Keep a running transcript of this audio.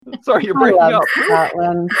Sorry, you're I breaking love up.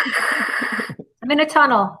 Scotland. I'm in a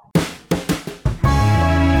tunnel.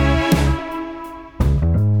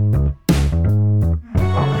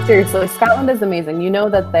 Seriously, Scotland is amazing. You know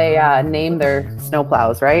that they name their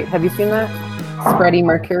snowplows, right? Have you seen that? Freddie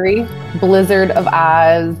Mercury, Blizzard of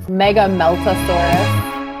Oz, Mega Meltosaurus.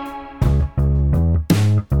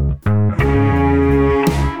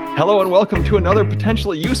 Hello and welcome to another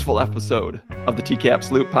potentially useful episode of the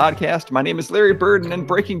TCAPS Loop podcast. My name is Larry Burden, and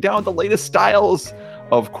breaking down the latest styles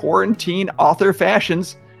of quarantine author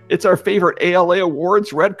fashions, it's our favorite ALA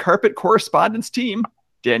Awards red carpet correspondence team,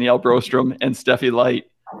 Danielle Brostrom and Steffi Light.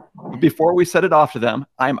 But before we set it off to them,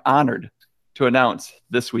 I'm honored to announce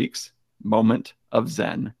this week's Moment of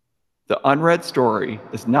Zen. The unread story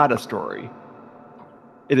is not a story.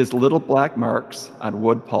 It is little black marks on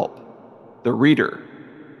wood pulp. The reader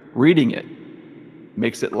reading it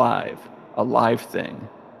makes it live, a live thing,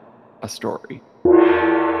 a story.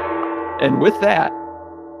 And with that,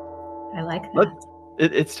 I like that.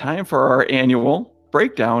 It's time for our annual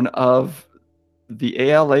breakdown of the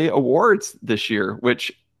ALA Awards this year,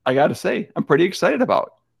 which I got to say, I'm pretty excited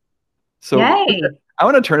about. So Yay. I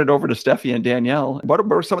want to turn it over to Steffi and Danielle. What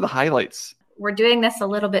were some of the highlights? We're doing this a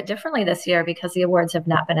little bit differently this year because the awards have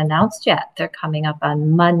not been announced yet. They're coming up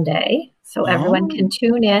on Monday. So everyone can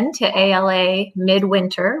tune in to ALA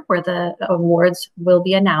Midwinter, where the awards will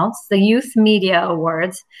be announced, the Youth Media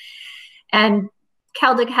Awards. And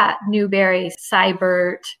Caldecott, Newbery,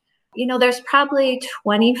 Cybert. You know, there's probably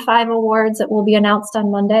 25 awards that will be announced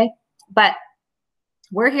on Monday. But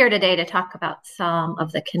we're here today to talk about some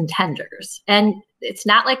of the contenders. And it's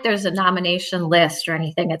not like there's a nomination list or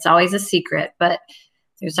anything. It's always a secret, but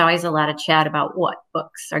there's always a lot of chat about what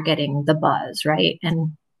books are getting the buzz, right?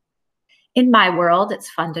 And in my world, it's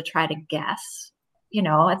fun to try to guess. You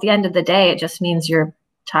know, at the end of the day, it just means you're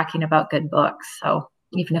talking about good books. So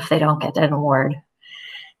even if they don't get an award.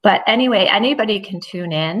 But anyway, anybody can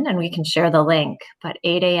tune in and we can share the link. But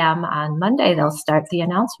 8 a.m. on Monday, they'll start the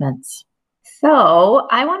announcements. So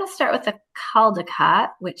I want to start with the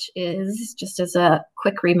Caldecott, which is, just as a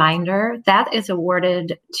quick reminder, that is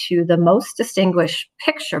awarded to the most distinguished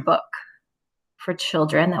picture book for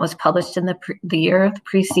children that was published in the year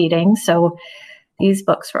preceding. So these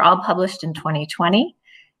books were all published in 2020.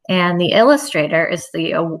 And the illustrator is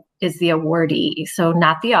the awardee. So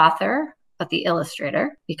not the author, but the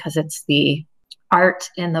illustrator, because it's the art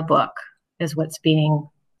in the book is what's being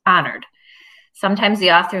honored. Sometimes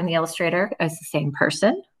the author and the illustrator is the same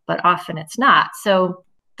person, but often it's not. So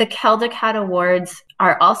the Caldecott Awards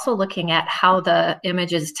are also looking at how the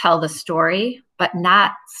images tell the story, but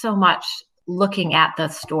not so much looking at the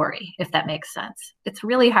story, if that makes sense. It's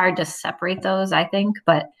really hard to separate those, I think,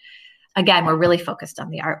 but again, we're really focused on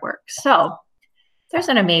the artwork. So there's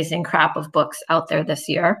an amazing crop of books out there this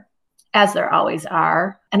year, as there always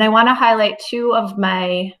are. And I want to highlight two of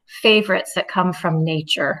my favorites that come from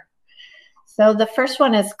nature. So the first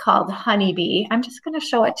one is called Honeybee. I'm just going to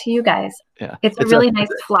show it to you guys. Yeah, it's a really nice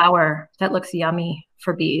flower that looks yummy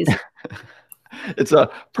for bees. It's a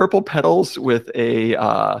purple petals with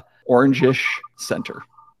a orangish center.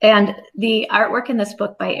 And the artwork in this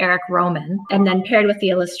book by Eric Roman, and then paired with the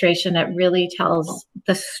illustration, it really tells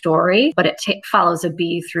the story, but it follows a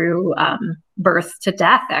bee through birth to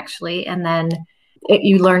death, actually. And then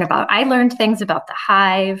I learned things about the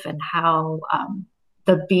hive and how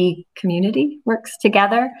the bee community works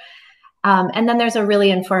together. And then there's a really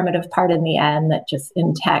informative part in the end that just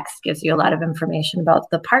in text gives you a lot of information about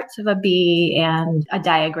the parts of a bee and a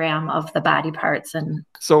diagram of the body parts. And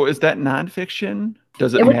so is that nonfiction?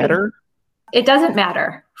 Does it matter? It doesn't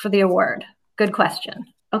matter for the award. Good question.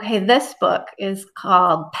 Okay, this book is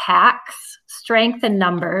called Packs, Strength in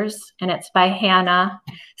Numbers, and it's by Hannah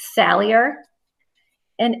Salier.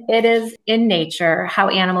 And it is in nature, how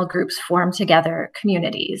animal groups form together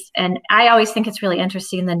communities. And I always think it's really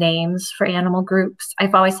interesting, the names for animal groups.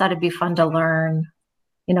 I've always thought it'd be fun to learn,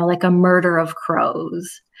 you know, like a murder of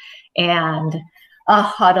crows and a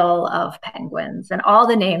huddle of penguins and all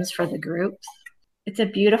the names for the groups. It's a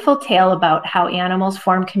beautiful tale about how animals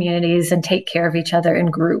form communities and take care of each other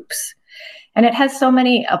in groups. And it has so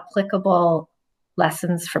many applicable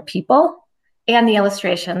lessons for people. And the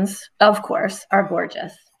illustrations, of course, are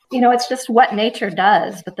gorgeous. You know, it's just what nature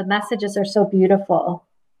does, but the messages are so beautiful.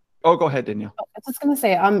 Oh, go ahead, Danielle. I was just going to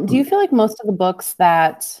say, do you feel like most of the books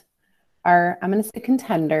that are, I'm going to say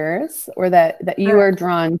contenders, or that you are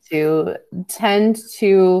drawn to tend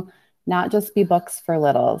to not just be books for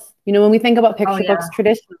littles? You know, when we think about picture books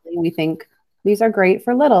traditionally, we think these are great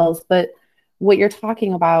for littles, but what you're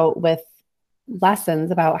talking about with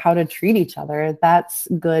lessons about how to treat each other, that's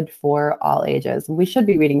good for all ages. We should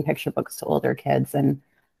be reading picture books to older kids. And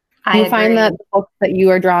do you find that the books that you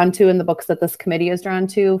are drawn to and the books that this committee is drawn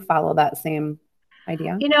to follow that same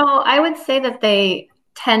idea? I would say that they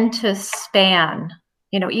tend to span,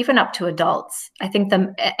 even up to adults. I think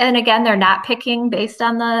and again, they're not picking based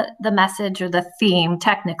on the message or the theme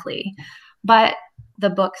technically, but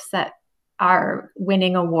the books that are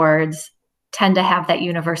winning awards tend to have that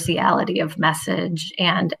universality of message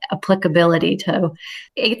and applicability to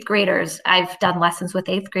 8th graders. I've done lessons with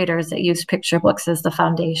 8th graders that use picture books as the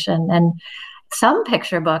foundation. And some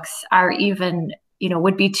picture books are even,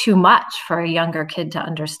 would be too much for a younger kid to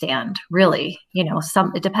understand, really.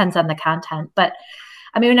 It depends on the content. But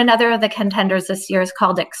I mean, another of the contenders this year is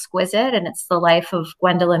called Exquisite, and it's the life of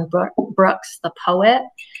Gwendolyn Brooks, the poet.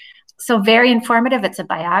 So very informative. It's a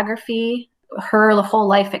biography. Her whole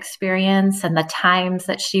life experience and the times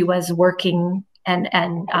that she was working and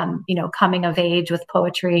coming of age with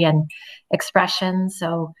poetry and expression.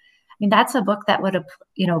 So, I mean, that's a book that would,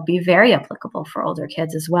 be very applicable for older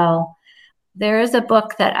kids as well. There is a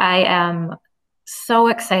book that I am so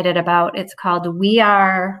excited about. It's called We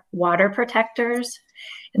Are Water Protectors,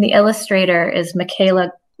 and the illustrator is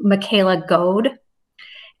Michaela Goad.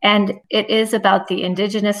 And it is about the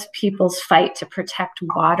indigenous people's fight to protect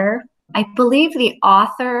water. I believe the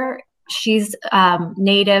author, she's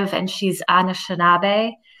Native and she's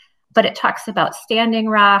Anishinaabe, but it talks about Standing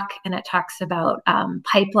Rock and it talks about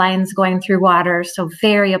pipelines going through water. So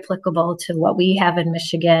very applicable to what we have in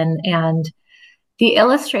Michigan. And the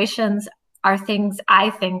illustrations are things I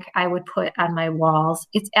think I would put on my walls.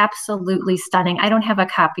 It's absolutely stunning. I don't have a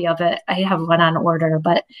copy of it. I have one on order,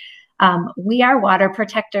 but We Are Water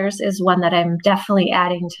Protectors is one that I'm definitely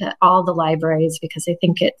adding to all the libraries because I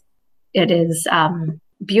think it is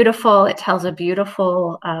beautiful. It tells a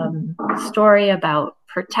beautiful story about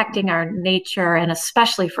protecting our nature, and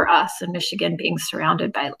especially for us in Michigan being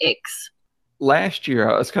surrounded by lakes. Last year,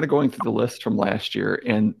 I was kind of going through the list from last year,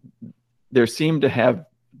 and there seemed to have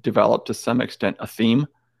developed to some extent a theme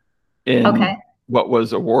in what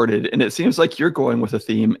was awarded. And it seems like you're going with a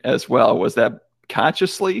theme as well. Was that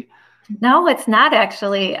consciously? No, it's not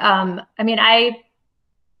actually.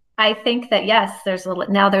 I think that, yes, there's a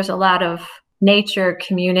lot of nature,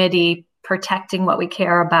 community, protecting what we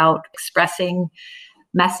care about, expressing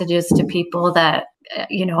messages to people that,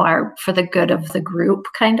 are for the good of the group,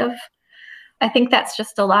 kind of. I think that's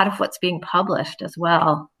just a lot of what's being published as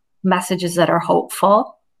well. Messages that are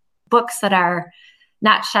hopeful, books that are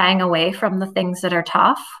not shying away from the things that are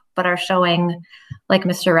tough, but are showing, like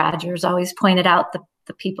Mr. Rogers always pointed out, the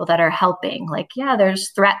people that are helping. Like, yeah,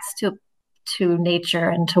 there's threats to nature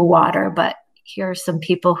and to water, but here are some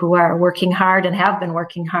people who are working hard and have been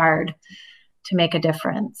working hard to make a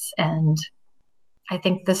difference. And I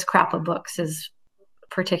think this crop of books is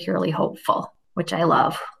particularly hopeful, which I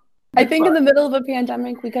love. I think in the middle of a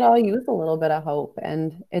pandemic, we could all use a little bit of hope.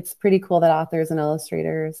 And it's pretty cool that authors and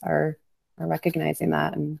illustrators are recognizing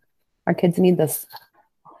that. And our kids need this.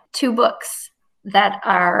 2 books that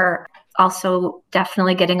are also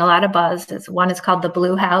definitely getting a lot of buzz. One is called The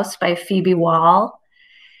Blue House by Phoebe Wall,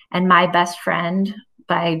 and My Best Friend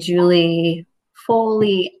by Julie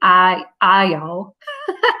Foley-Ayo.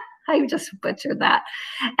 I just butchered that.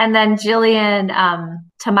 And then Jillian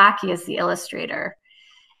Tamaki is the illustrator.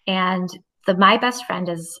 And My Best Friend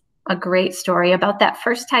is a great story about that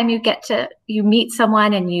first time you meet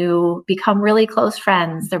someone and you become really close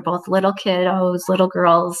friends. They're both little kiddos, little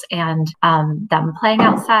girls, and them playing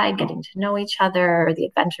outside, getting to know each other, the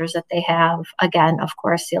adventures that they have. Again, of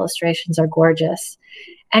course, the illustrations are gorgeous.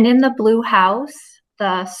 And in The Blue House,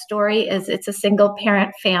 the story is, it's a single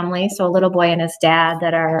parent family. So a little boy and his dad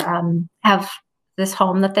that have this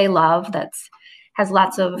home that they love has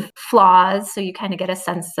lots of flaws. So you kind of get a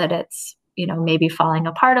sense that it's, maybe falling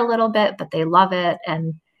apart a little bit, but they love it.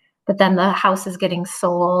 But then the house is getting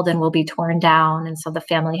sold and will be torn down. And so the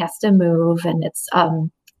family has to move. And it's, I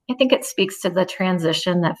think it speaks to the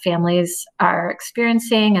transition that families are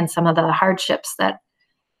experiencing and some of the hardships that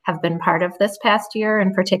have been part of this past year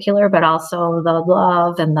in particular, but also the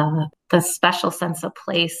love and the special sense of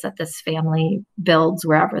place that this family builds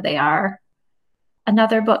wherever they are.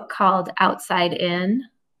 Another book called Outside In.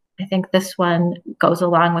 I think this one goes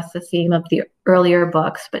along with the theme of the earlier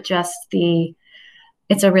books, but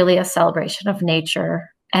it's really a celebration of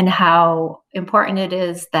nature and how important it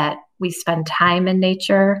is that we spend time in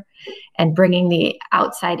nature and bringing the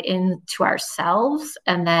outside into ourselves.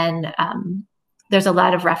 And then there's a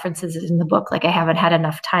lot of references in the book, like I haven't had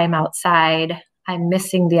enough time outside. I'm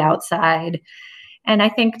missing the outside. And I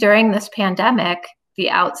think during this pandemic,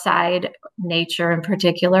 the outside nature in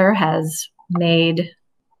particular has made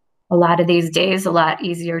a lot of these days a lot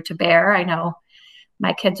easier to bear. I know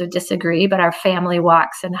my kids would disagree, but our family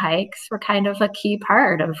walks and hikes were kind of a key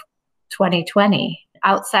part of 2020.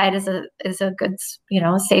 Outside is a good,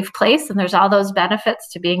 safe place. And there's all those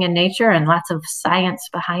benefits to being in nature and lots of science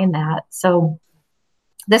behind that. So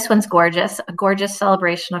this one's gorgeous, a gorgeous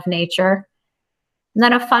celebration of nature. And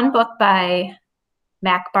then a fun book by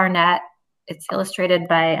Mac Barnett. It's illustrated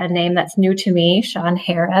by a name that's new to me, Sean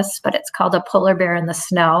Harris, but it's called A Polar Bear in the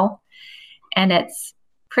Snow. And it's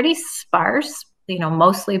pretty sparse,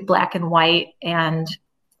 mostly black and white, and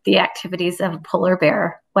the activities of a polar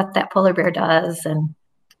bear, what that polar bear does, and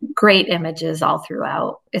great images all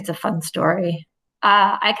throughout. It's a fun story.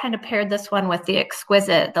 I kind of paired this one with The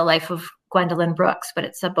Exquisite, The Life of Gwendolyn Brooks, but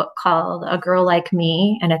it's a book called A Girl Like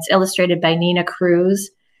Me, and it's illustrated by Nina Cruz.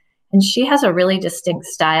 And she has a really distinct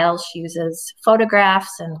style. She uses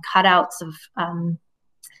photographs and cutouts of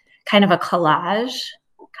kind of a collage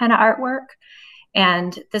kind of artwork.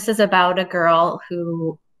 And this is about a girl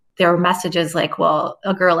who, there were messages like, well,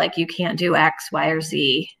 a girl like you can't do X, Y, or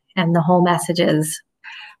Z. And the whole message is,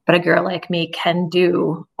 but a girl like me can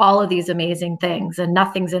do all of these amazing things and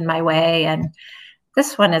nothing's in my way. And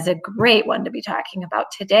this one is a great one to be talking about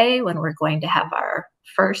today when we're going to have our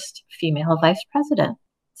first female vice president.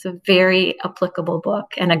 It's a very applicable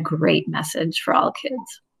book and a great message for all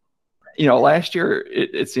kids. Last year,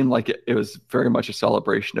 it seemed like it was very much a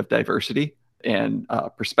celebration of diversity and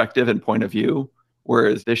perspective and point of view,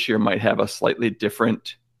 whereas this year might have a slightly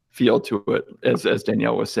different feel to it, as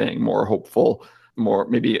Danielle was saying, more hopeful, more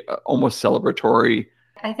maybe almost celebratory.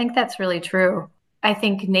 I think that's really true. I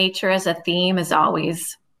think nature as a theme is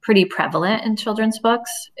always pretty prevalent in children's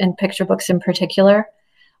books, in picture books in particular.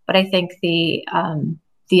 But I think the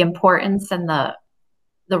importance and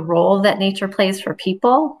the role that nature plays for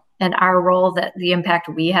people, and our role, that the impact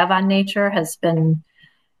we have on nature, has been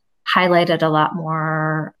highlighted a lot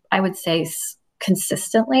more, I would say,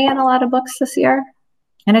 consistently in a lot of books this year.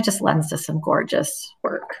 And it just lends to some gorgeous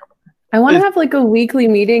work. I want to have like a weekly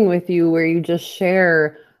meeting with you where you just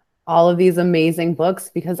share all of these amazing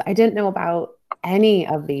books, because I didn't know about any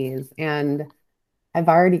of these. And I've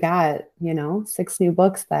already got, 6 new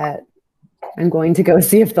books that I'm going to go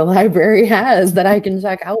see if the library has that I can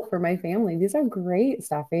check out for my family. These are great,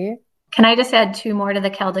 Steffi. Can I just add 2 more to the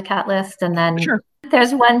Caldecott list? And then Sure.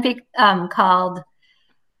 There's one called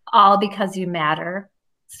All Because You Matter.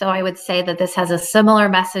 So I would say that this has a similar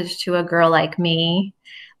message to A Girl Like Me,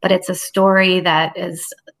 but it's a story that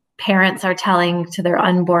parents are telling to their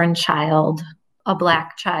unborn child, a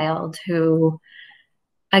Black child, who,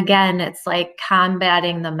 again, it's like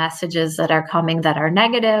combating the messages that are coming that are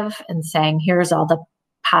negative and saying, here's all the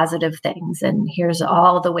positive things, and here's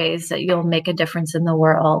all the ways that you'll make a difference in the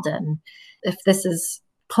world. And if this is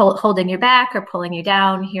holding you back or pulling you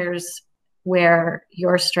down, here's where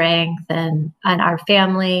your strength and our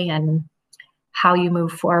family and how you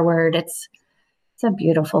move forward. It's a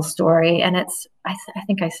beautiful story. And I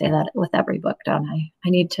think I say that with every book, don't I? I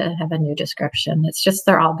need to have a new description. It's just,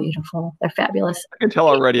 they're all beautiful. They're fabulous. I can tell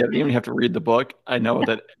already, I don't even have to read the book. I know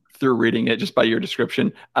that through reading it, just by your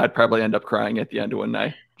description, I'd probably end up crying at the end when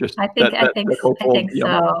I think so.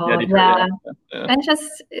 Yeah. And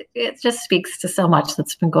it just speaks to so much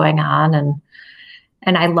that's been going on.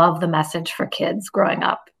 And I love the message for kids growing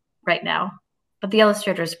up right now. But the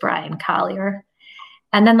illustrator is Brian Collier.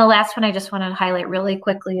 And then the last one I just want to highlight really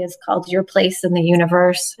quickly is called Your Place in the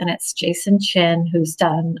Universe. And it's Jason Chin, who's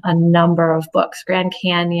done a number of books, Grand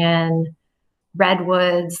Canyon,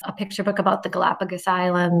 Redwoods, a picture book about the Galapagos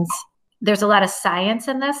Islands. There's a lot of science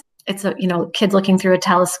in this. It's kids looking through a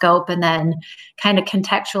telescope and then kind of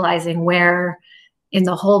contextualizing where in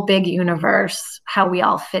the whole big universe, how we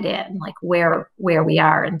all fit in, like where we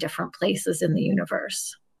are in different places in the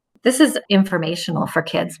universe. This is informational for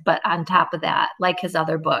kids, but on top of that, like his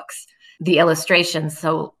other books, the illustrations,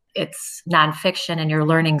 so it's nonfiction and you're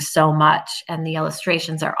learning so much, and the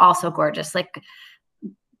illustrations are also gorgeous. Like,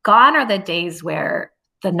 gone are the days where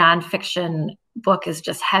the nonfiction book is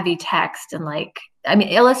just heavy text and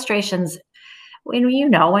illustrations,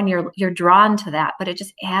 when you're drawn to that, but it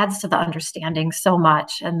just adds to the understanding so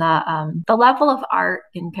much. And the level of art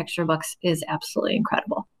in picture books is absolutely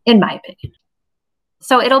incredible, in my opinion.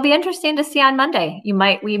 So it'll be interesting to see on Monday.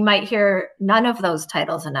 We might hear none of those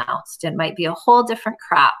titles announced. It might be a whole different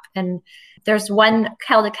crop. And there's one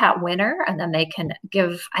Caldecott winner, and then they can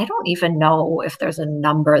give, I don't even know if there's a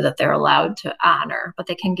number that they're allowed to honor, but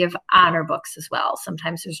they can give honor books as well.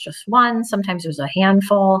 Sometimes there's just one, sometimes there's a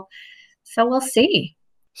handful. So we'll see.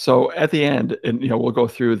 So at the end, and we'll go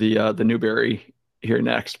through the Newbery here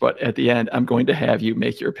next, but at the end, I'm going to have you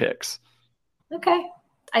make your picks. Okay.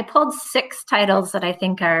 I pulled 6 titles that I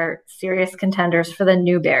think are serious contenders for the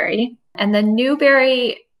Newbery. And the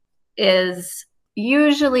Newbery is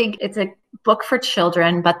usually, it's a book for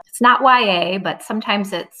children, but it's not YA, but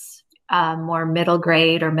sometimes it's more middle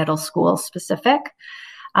grade or middle school specific.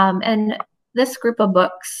 And this group of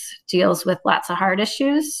books deals with lots of hard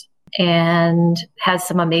issues and has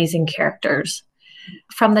some amazing characters.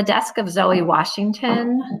 From the desk of Zoe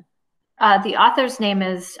Washington, the author's name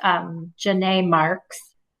is Janae Marks.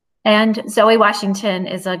 And Zoe Washington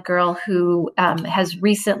is a girl who has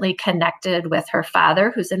recently connected with her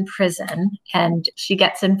father, who's in prison, and she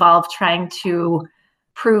gets involved trying to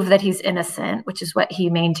prove that he's innocent, which is what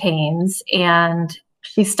he maintains. And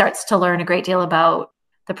she starts to learn a great deal about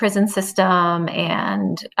the prison system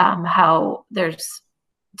and how there's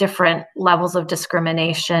different levels of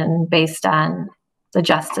discrimination based on the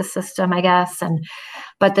justice system, I guess.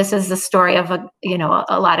 But this is the story of a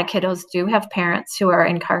lot of kiddos do have parents who are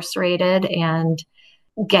incarcerated, and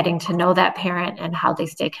getting to know that parent and how they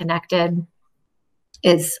stay connected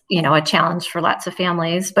is, a challenge for lots of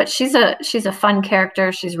families. But she's a fun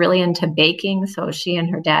character. She's really into baking, so she and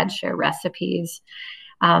her dad share recipes.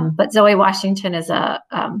 But Zoe Washington is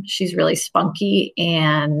she's really spunky,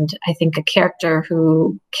 and I think a character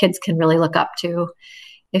who kids can really look up to.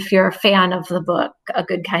 If you're a fan of the book, A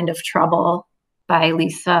Good Kind of Trouble by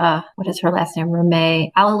Lisa, what is her last name?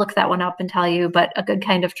 Rumey. I'll look that one up and tell you, but A Good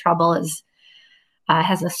Kind of Trouble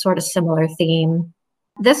has a sort of similar theme.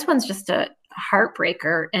 This one's just a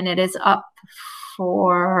heartbreaker, and it is up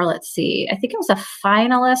for, let's see, I think it was a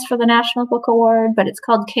finalist for the National Book Award, but it's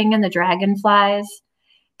called King and the Dragonflies.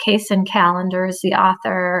 Kaysen Callender is the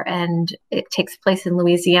author, and it takes place in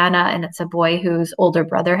Louisiana, and it's a boy whose older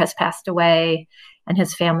brother has passed away and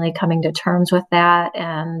his family coming to terms with that.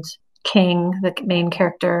 And King, the main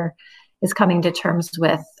character, is coming to terms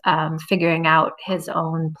with figuring out his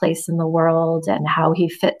own place in the world and how he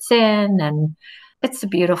fits in. And it's a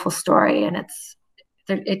beautiful story, and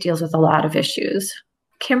it deals with a lot of issues.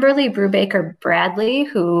 Kimberly Brubaker Bradley,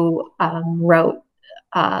 who wrote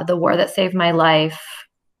The War That Saved My Life,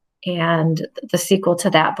 and the sequel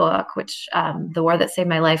to that book, which The War That Saved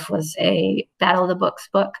My Life was a Battle of the Books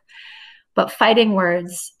book. But Fighting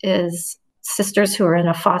Words is sisters who are in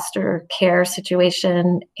a foster care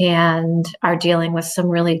situation and are dealing with some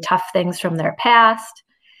really tough things from their past.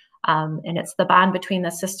 And it's the bond between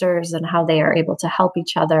the sisters and how they are able to help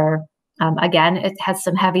each other. Again, it has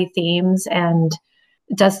some heavy themes and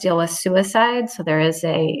does deal with suicide. So there is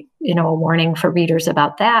a warning for readers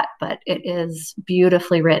about that, but it is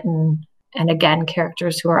beautifully written. And again,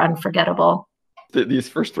 characters who are unforgettable. These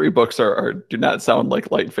first 3 books do not sound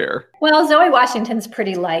like light fare. Well, Zoe Washington's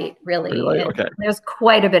pretty light, really. Pretty light, okay. There's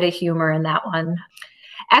quite a bit of humor in that one.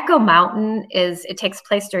 Echo Mountain it takes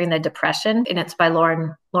place during the Depression, and it's by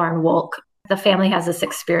Lauren Wolk. The family has this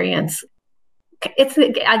experience. It's,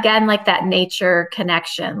 again, like that nature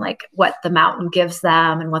connection, like what the mountain gives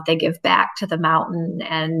them and what they give back to the mountain,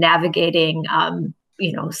 and navigating,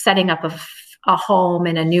 setting up a home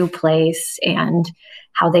in a new place and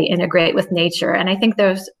how they integrate with nature. And I think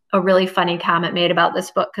there's a really funny comment made about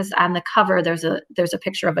this book, because on the cover there's a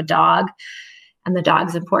picture of a dog, and the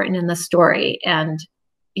dog's important in the story. And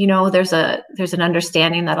there's an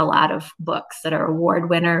understanding that a lot of books that are award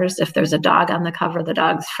winners, if there's a dog on the cover, the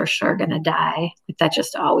dog's for sure going to die. That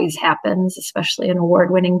just always happens, especially in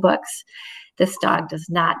award-winning books. This dog does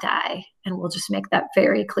not die, and we'll just make that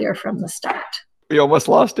very clear from the start. We almost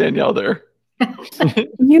lost Danielle there.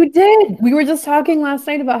 You did. We were just talking last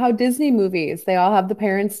night about how Disney movies, they all have the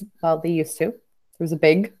parents, well, they used to. There was a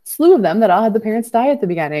big slew of them that all had the parents die at the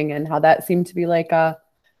beginning, and how that seemed to be like a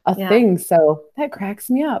thing. So that cracks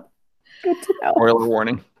me up. Good to know. Spoiler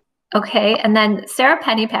warning. Okay. And then Sarah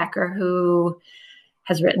Pennypacker, who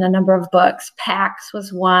has written a number of books. Pax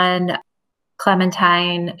was one.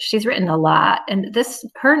 Clementine. She's written a lot. And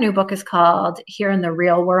her new book is called Here in the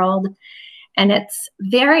Real World. And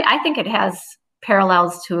I think it has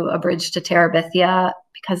parallels to A Bridge to Terabithia,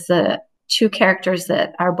 because the 2 characters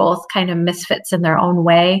that are both kind of misfits in their own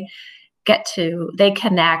way they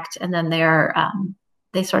connect, and then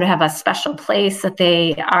they sort of have a special place that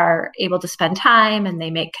they are able to spend time, and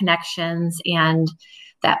they make connections, and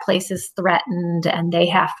that place is threatened, and they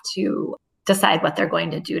have to decide what they're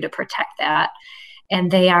going to do to protect that.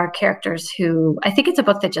 And they are characters who, I think it's a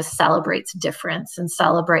book that just celebrates difference and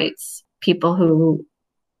celebrates people who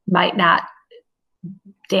might not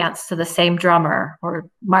dance to the same drummer or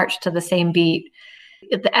march to the same beat.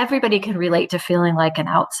 Everybody can relate to feeling like an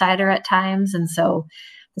outsider at times. And so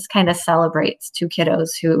this kind of celebrates 2 kiddos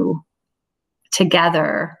who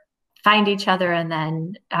together, find each other, and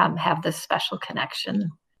then have this special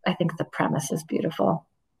connection. I think the premise is beautiful.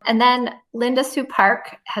 And then Linda Sue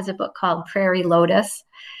Park has a book called Prairie Lotus,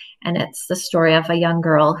 and it's the story of a young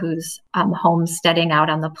girl who's homesteading out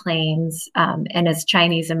on the plains and is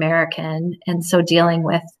Chinese American, and so dealing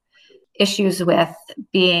with issues of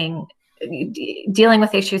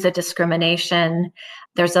discrimination.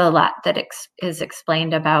 There's a lot that is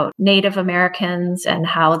explained about Native Americans and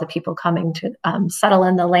how the people coming to settle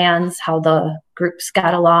in the lands, how the groups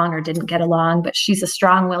got along or didn't get along. But she's a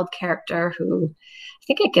strong-willed character who I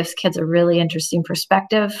think it gives kids a really interesting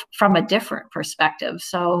perspective from a different perspective.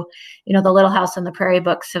 So, the Little House on the Prairie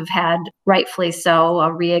books have had, rightfully so,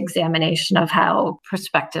 a re-examination of how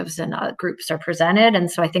perspectives and groups are presented.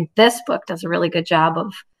 And so I think this book does a really good job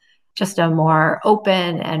of just a more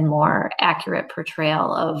open and more accurate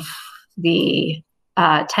portrayal of the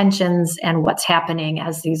tensions and what's happening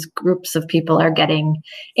as these groups of people are getting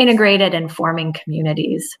integrated and forming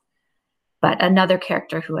communities. But another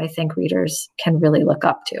character who I think readers can really look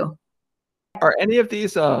up to. Are any of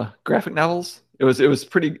these graphic novels? It was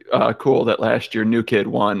pretty cool that last year New Kid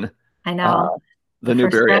won. I know. The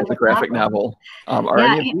Newbery as a graphic novel. Are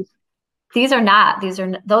any of these? These are not.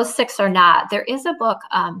 Those 6 are not. There is a book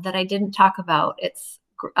that I didn't talk about. It's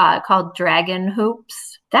called Dragon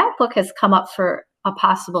Hoops. That book has come up for a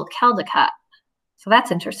possible Caldecott. So that's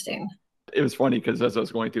interesting. It was funny because as I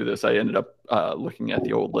was going through this, I ended up looking at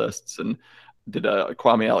the old lists and did a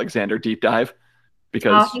Kwame Alexander deep dive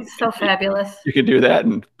because he's so fabulous. You can do that,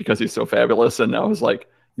 and because he's so fabulous. And I was like,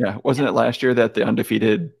 yeah, wasn't it last year that The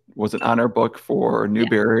Undefeated was an honor book for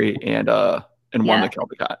Newbery and won the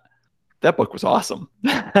Caldecott? That book was awesome.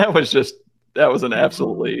 That was an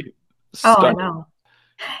absolutely stunning. Oh,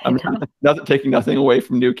 I know. Taking nothing away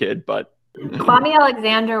from New Kid, but Kwame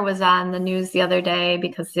Alexander was on the news the other day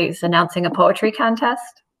because he's announcing a poetry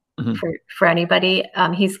contest for anybody.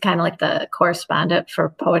 He's kind of like the correspondent for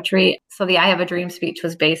poetry. So the I Have a Dream speech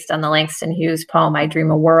was based on the Langston Hughes poem, I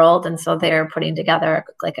Dream a World. And so they're putting together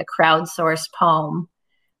like a crowdsourced poem.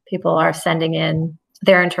 People are sending in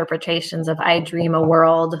their interpretations of I Dream a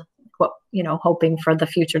World, hoping for the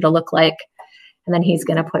future to look like. And then he's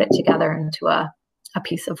going to put it together into a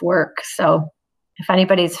piece of work. So if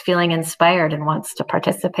anybody's feeling inspired and wants to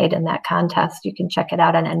participate in that contest, you can check it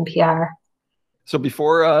out on NPR. So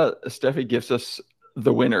before Steffi gives us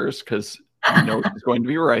the winners, because she's going to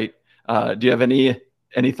be right, do you have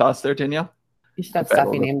any thoughts there, Danielle? You should have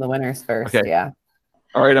Steffi name the winners first. Okay. Yeah.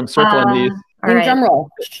 All right, I'm circling these. Drum roll.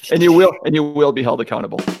 And you will be held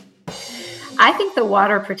accountable. I think the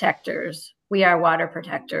Water Protectors, We Are Water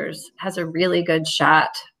Protectors, has a really good shot.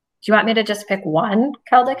 Do you want me to just pick one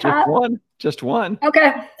Caldecott? Just one.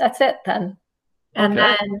 Okay, that's it then. And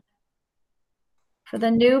then for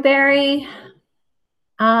the Newbery,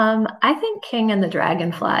 I think King and the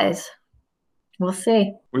Dragonflies. We'll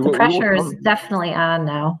see. The pressure is definitely on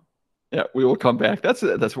now. Yeah, we will come back. That's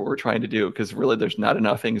what we're trying to do, because really there's not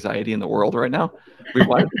enough anxiety in the world right now. We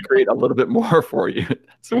wanted to create a little bit more for you.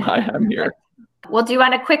 That's why I'm here. Well, do you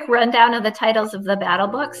want a quick rundown of the titles of the battle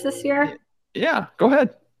books this year? Yeah, go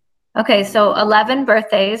ahead. Okay, so 11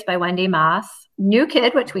 Birthdays by Wendy Moss, New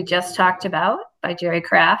Kid, which we just talked about, by Jerry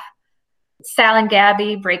Craft, Sal and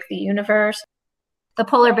Gabby Break the Universe, The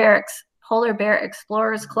Polar Bear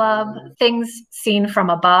Explorers Club, Things Seen from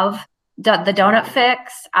Above, The Donut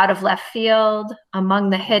Fix, Out of Left Field, Among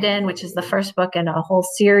the Hidden, which is the first book in a whole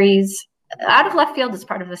series. Out of Left Field is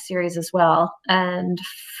part of the series as well, and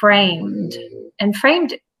Framed. And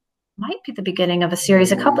Framed might be the beginning of a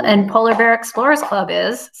series. And Polar Bear Explorers Club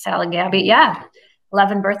is Sal and Gabby. Yeah,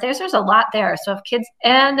 11 Birthdays. There's a lot there. So if kids,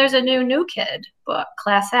 and there's a New Kid book,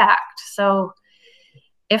 Class Act. So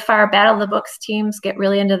if our Battle of the Books teams get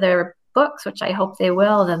really into their books, which I hope they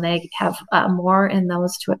will, then they have more in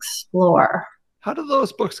those to explore. How do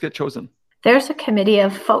those books get chosen? There's a committee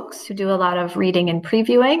of folks who do a lot of reading and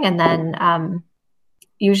previewing, and then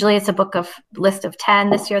usually it's a list of 10.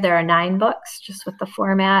 This year there are 9 books, just with the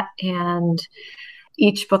format, and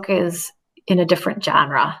each book is in a different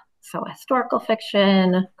genre. So historical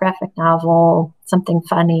fiction, graphic novel, something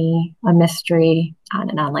funny, a mystery, on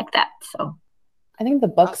and on like that. So I think the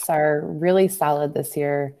books are really solid this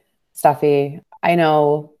year, Steffi. I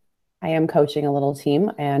know I am coaching a little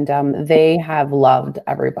team, and they have loved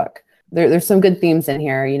every book. There's some good themes in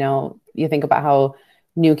here. You think about how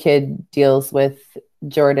New Kid deals with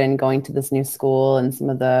Jordan going to this new school and some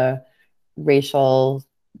of the racial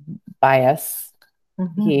bias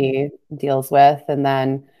he deals with. And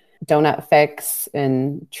then Donut Fix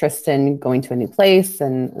and Tristan going to a new place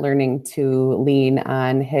and learning to lean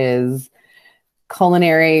on his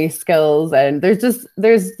culinary skills, and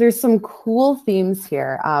there's some cool themes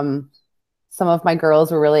here. Some of my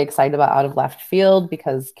girls were really excited about Out of Left Field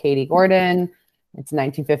because Katie Gordon, it's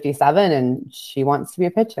 1957 and she wants to be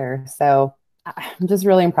a pitcher. So I'm just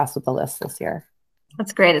really impressed with the list this year.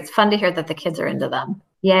 That's great. It's fun to hear that the kids are into them.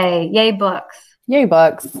 Yay books. Yay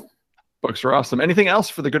books. Books are awesome. Anything else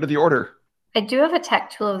for the good of the order? I do have a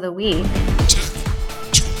tech tool of the week.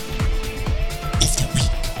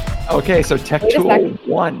 Okay, so Tech Wait a Tool second.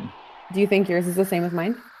 1. Do you think yours is the same as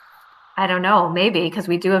mine? I don't know, maybe, because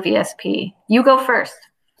we do have ESP. You go first.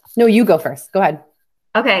 No, you go first. Go ahead.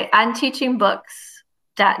 Okay, on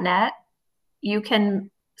teachingbooks.net, you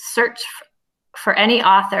can search for any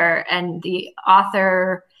author, and the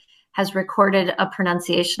author has recorded a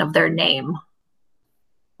pronunciation of their name,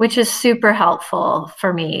 which is super helpful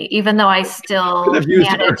for me, even though I still I've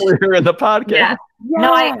used it earlier in the podcast. Yeah.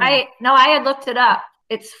 No, I had looked it up.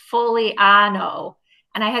 It's fully Ano,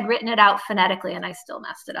 and I had written it out phonetically, and I still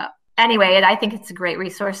messed it up. Anyway, I think it's a great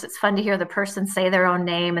resource. It's fun to hear the person say their own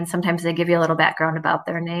name, and sometimes they give you a little background about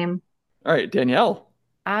their name. All right, Danielle.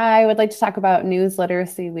 I would like to talk about News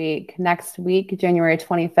Literacy Week. Next week, January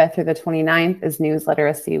 25th through the 29th, is News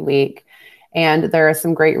Literacy Week. And there are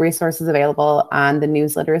some great resources available on the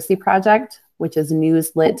News Literacy Project, which is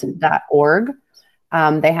newslit.org.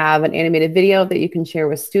 They have an animated video that you can share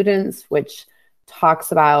with students, which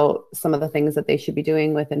talks about some of the things that they should be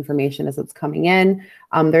doing with information as it's coming in.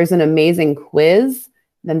 There's an amazing quiz.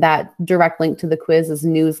 Then that direct link to the quiz is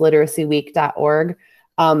newsliteracyweek.org.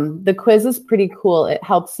 The quiz is pretty cool. It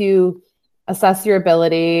helps you assess your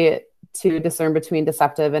ability to discern between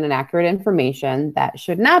deceptive and inaccurate information that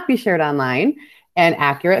should not be shared online, and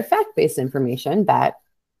accurate fact-based information that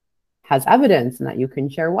has evidence and that you can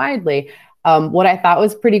share widely. What I thought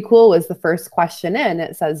was pretty cool was the first question in.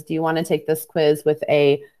 It says, do you want to take this quiz with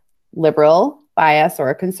a liberal bias or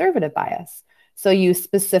a conservative bias? So you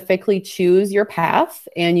specifically choose your path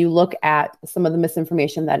and you look at some of the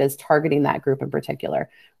misinformation that is targeting that group in particular,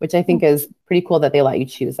 which I think is pretty cool that they let you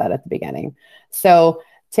choose that at the beginning. So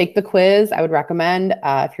take the quiz. I would recommend,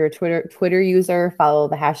 if you're a Twitter user, follow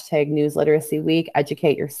the hashtag News Literacy Week,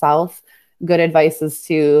 educate yourself. Good advice is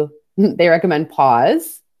they recommend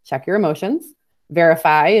pause. Check your emotions.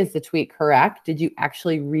 Verify, is the tweet correct? Did you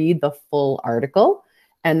actually read the full article?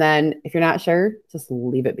 And then if you're not sure, just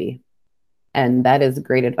leave it be. And that is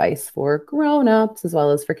great advice for grown-ups as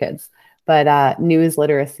well as for kids. But News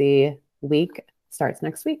Literacy Week starts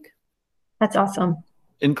next week. That's awesome.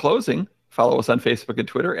 In closing, follow us on Facebook and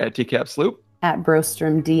Twitter at TCAPsLoop. At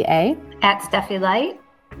BrostromDA. At Steffi Light.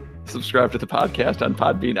 Subscribe to the podcast on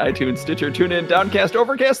Podbean, iTunes, Stitcher, TuneIn, Downcast,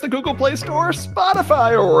 Overcast, the Google Play Store,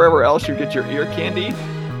 Spotify, or wherever else you get your ear candy.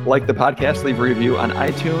 Like the podcast, leave a review on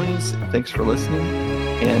iTunes. Thanks for listening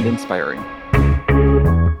and inspiring.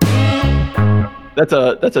 That's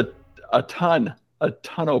a ton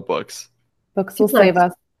of books. Books will save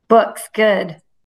us. Books, good.